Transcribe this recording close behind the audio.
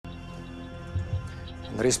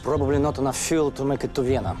There is probably not enough fuel to make it to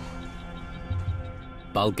Vienna.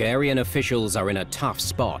 Bulgarian officials are in a tough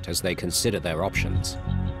spot as they consider their options.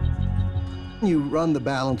 You run the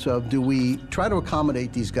balance of, do we try to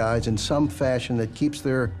accommodate these guys in some fashion that keeps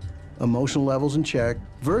their emotional levels in check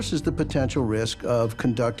versus the potential risk of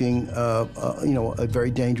conducting, a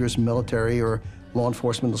very dangerous military or law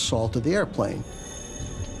enforcement assault of the airplane?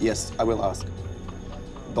 Yes, I will ask.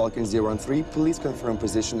 Balkan 013, please confirm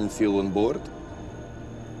position and fuel on board.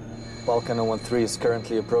 Balkan 013 is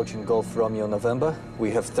currently approaching Gulf Romeo November.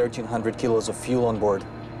 We have 1,300 kilos of fuel on board.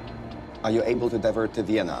 Are you able to divert to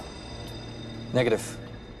Vienna? Negative.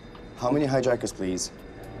 How many hijackers, please?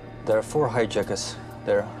 There are 4 hijackers.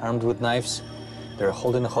 They're armed with knives. They're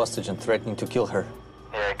holding a hostage and threatening to kill her.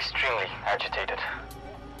 They're extremely agitated.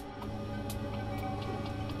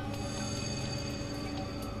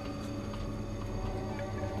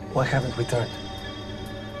 Why haven't we turned?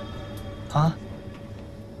 Huh?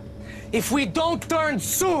 If we don't turn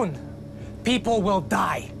soon, people will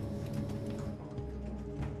die.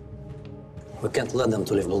 We can't let them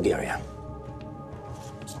to leave Bulgaria.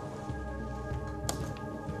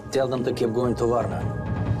 Tell them to keep going to Varna.